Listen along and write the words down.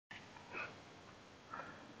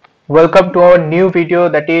Welcome to our new video,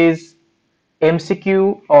 that is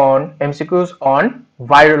MCQs on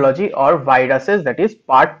virology or viruses, that is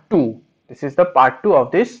part 2. This is the part 2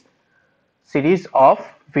 of this series of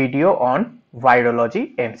video on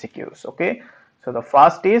virology MCQs. Okay, so the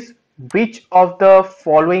first is, which of the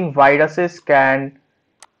following viruses can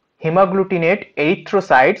haemagglutinate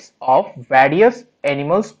erythrocytes of various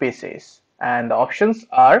animal species? And the options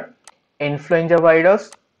are influenza virus,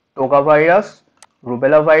 toga virus,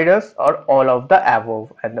 rubella virus, or all of the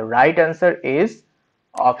above. And the right answer is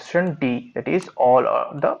option D, that is all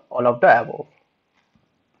of the above.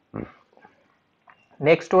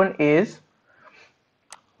 Next one is,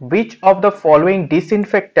 which of the following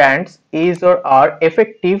disinfectants is or are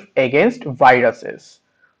effective against viruses?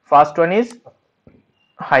 First one is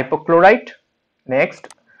hypochlorite, next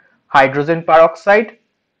hydrogen peroxide,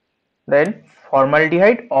 then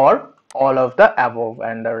formaldehyde, or all of the above.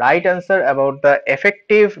 And the right answer about the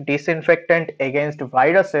effective disinfectant against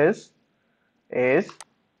viruses is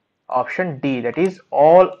option D, that is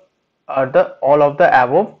all of the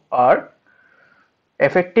above are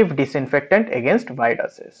effective disinfectant against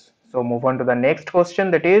viruses. So move on to the next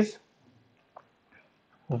question, that is,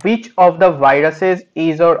 which of the viruses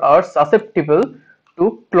is or are susceptible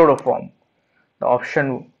to chloroform? The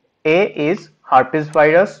option A is herpes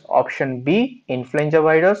virus, option B influenza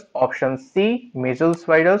virus, option C measles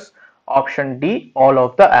virus, option D all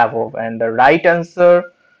of the above. And the right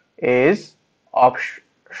answer is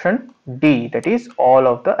option D, that is all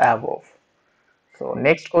of the above. So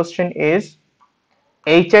next question is,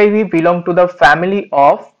 HIV belong to the family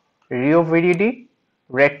of Reoviridae,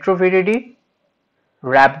 Retroviridae,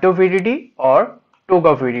 Rhabdoviridae, or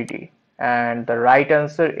Togaviridae? And the right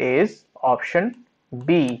answer is option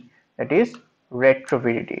B, that is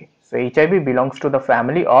Retroviridae. So HIV belongs to the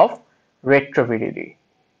family of Retroviridae.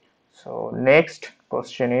 So next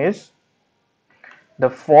question is, the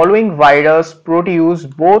following virus produce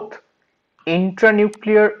both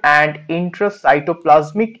intranuclear and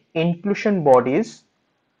intracytoplasmic inclusion bodies?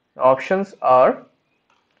 The options are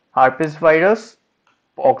herpes virus,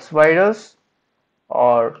 pox virus,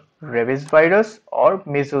 or rabies virus, or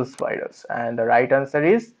measles virus. And the right answer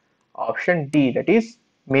is option D, that is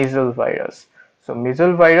measles virus. So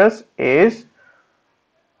measles virus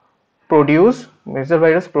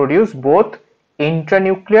produce both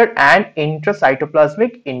intranuclear and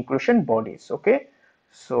intracytoplasmic inclusion bodies. Okay,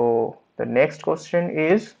 so the next question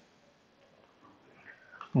is,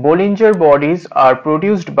 Bollinger bodies are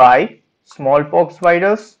produced by smallpox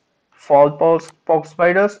virus, fowlpox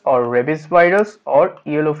virus, or rabies virus, or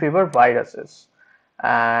yellow fever viruses.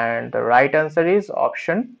 And the right answer is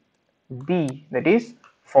option B, that is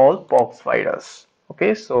fowlpox virus.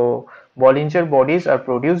 Okay, so Bollinger bodies are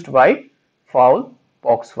produced by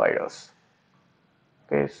fowlpox virus.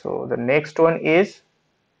 Okay, so the next one is,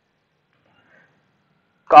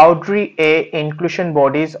 Cowdry A inclusion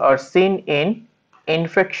bodies are seen in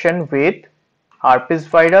infection with herpes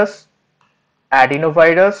virus,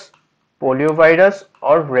 adenovirus, poliovirus,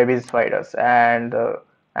 or rabies virus. And the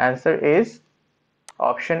answer is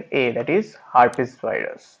option A, that is herpes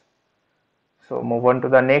virus. So move on to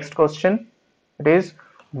the next question. It is,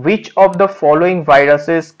 which of the following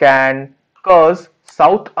viruses can cause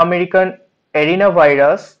South American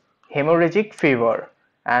Arenavirus hemorrhagic fever?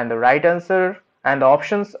 And the right answer and the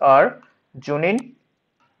options are Junin,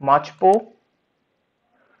 Machupo,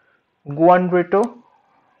 Guanarito,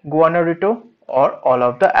 or all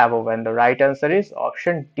of the above. And the right answer is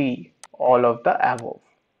option D, all of the above.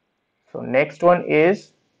 So next one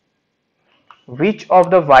is, which of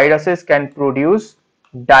the viruses can produce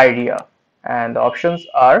diarrhea? And the options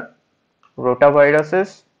are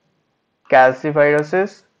rotaviruses,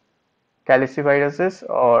 calciviruses, caliciviruses,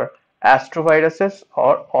 or astroviruses,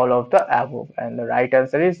 or all of the above. And the right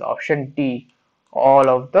answer is option D, all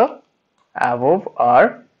of the above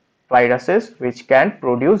are viruses which can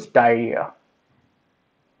produce diarrhea.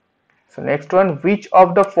 So next one, which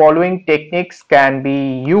of the following techniques can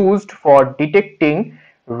be used for detecting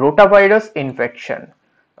rotavirus infection?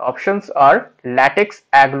 The options are latex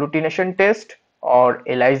agglutination test, or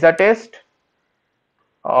ELISA test,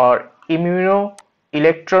 or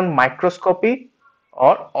immunoelectron microscopy,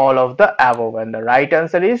 or all of the above. And the right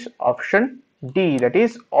answer is option D, that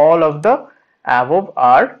is all of the above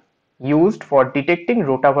are used for detecting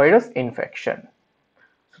rotavirus infection.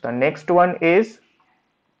 So the next one is,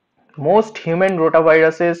 most human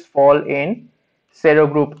rotaviruses fall in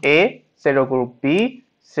serogroup A, serogroup B,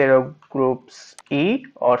 serogroups E,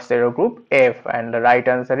 or serogroup F. And the right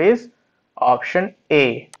answer is option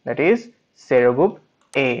A, that is serogroup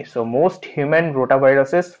A. So most human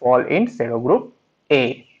rotaviruses fall in serogroup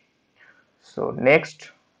A. So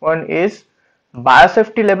next one is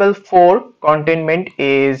biosafety level 4 containment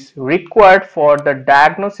is required for the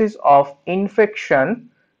diagnosis of infection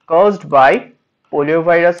caused by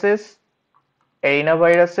polioviruses,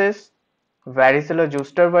 arenaviruses, varicella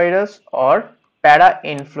zoster virus or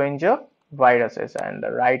para-influenza viruses, and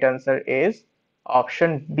the right answer is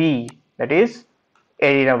option B, that is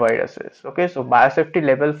arenaviruses. Okay, so biosafety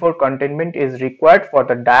level 4 containment is required for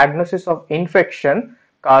the diagnosis of infection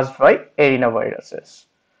caused by arenaviruses.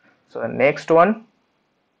 So the next one,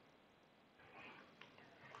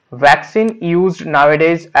 vaccine used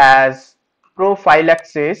nowadays as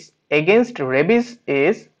prophylaxis against rabies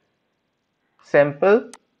is simple,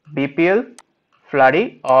 BPL,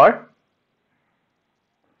 flurry or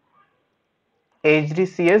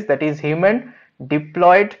HDCS, that is human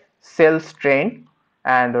diploid cell strain,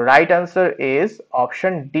 and the right answer is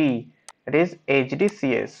option D, that is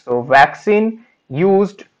HDCS. So vaccine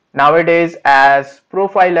used nowadays as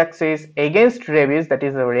prophylaxis against rabies, that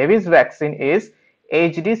is a rabies vaccine, is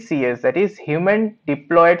HDCS, that is human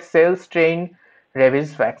diploid cell strain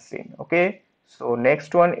rabies vaccine. Okay, so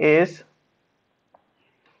next one is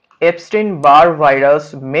Epstein-Barr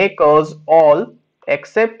virus may cause all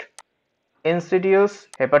except insidious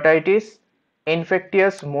hepatitis,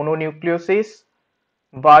 infectious mononucleosis,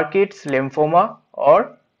 Burkitt's lymphoma,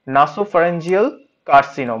 or nasopharyngeal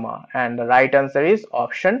carcinoma, and the right answer is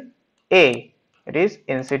option A, it is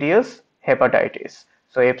insidious hepatitis.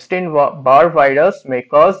 So Epstein-Barr virus may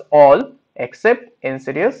cause all except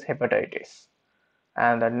insidious hepatitis.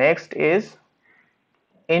 And the next is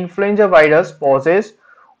influenza virus possesses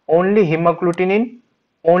only hemagglutinin,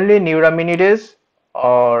 only neuraminidase,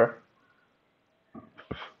 or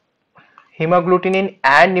hemagglutinin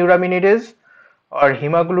and neuraminidase, or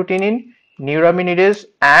hemagglutinin, neuraminidase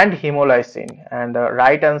and hemolysin, and the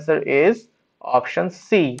right answer is option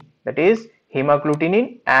C, that is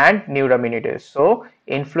hemagglutinin and neuraminidase. So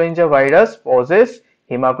influenza virus possesses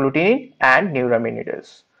hemagglutinin and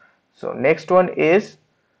neuraminidase. So next one is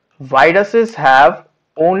viruses have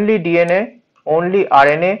only DNA, only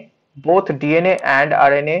RNA, both DNA and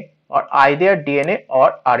RNA, or either DNA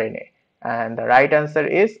or RNA. And the right answer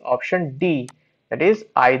is option D, that is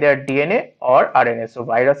either DNA or RNA. So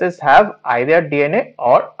viruses have either DNA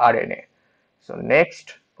or RNA. So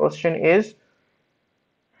next question is,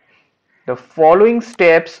 the following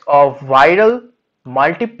steps of viral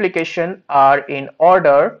multiplication are in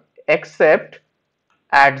order except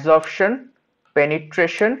adsorption,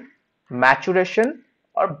 penetration, maturation,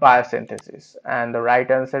 or biosynthesis, and the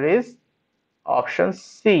right answer is option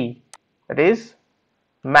C, that is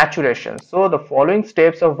maturation. So the following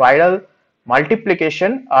steps of viral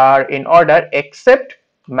multiplication are in order except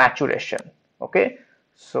maturation. Okay,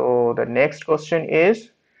 so the next question is,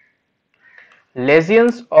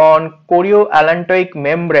 lesions on chorioallantoic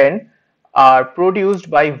membrane are produced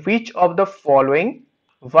by which of the following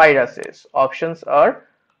viruses? Options are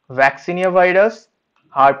vaccinia virus,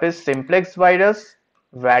 herpes simplex virus,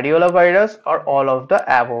 variola virus, or all of the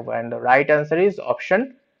above, and the right answer is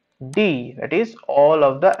option D, that is all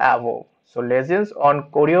of the above. So lesions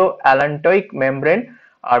on chorioallantoic membrane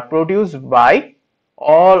are produced by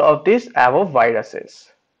all of these above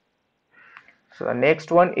viruses. So the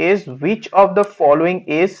next one is, which of the following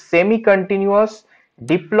is semi-continuous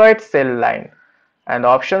diploid cell line? And the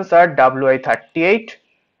options are WI38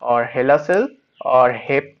 or HeLa-cell or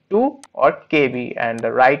HEP2 or KB, and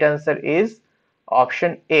the right answer is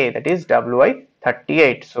option A, that is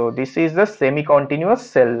WI38. So this is the semi-continuous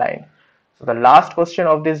cell line. So the last question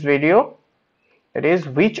of this video, that is,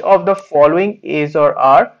 which of the following is or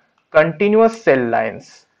are continuous cell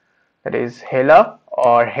lines? That is HeLa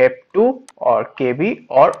or HEP2 or KB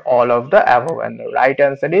or all of the above, and the right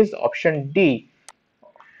answer is option D,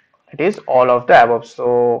 it is all of the above.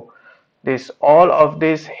 So this all of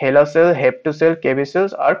these HeLa cell, HEP2 cell, KB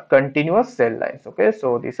cells are continuous cell lines. Okay,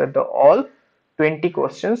 so these are the all 20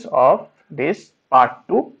 questions of this part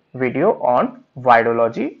 2 video on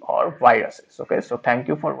virology or viruses. Okay, so thank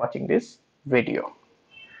you for watching this video.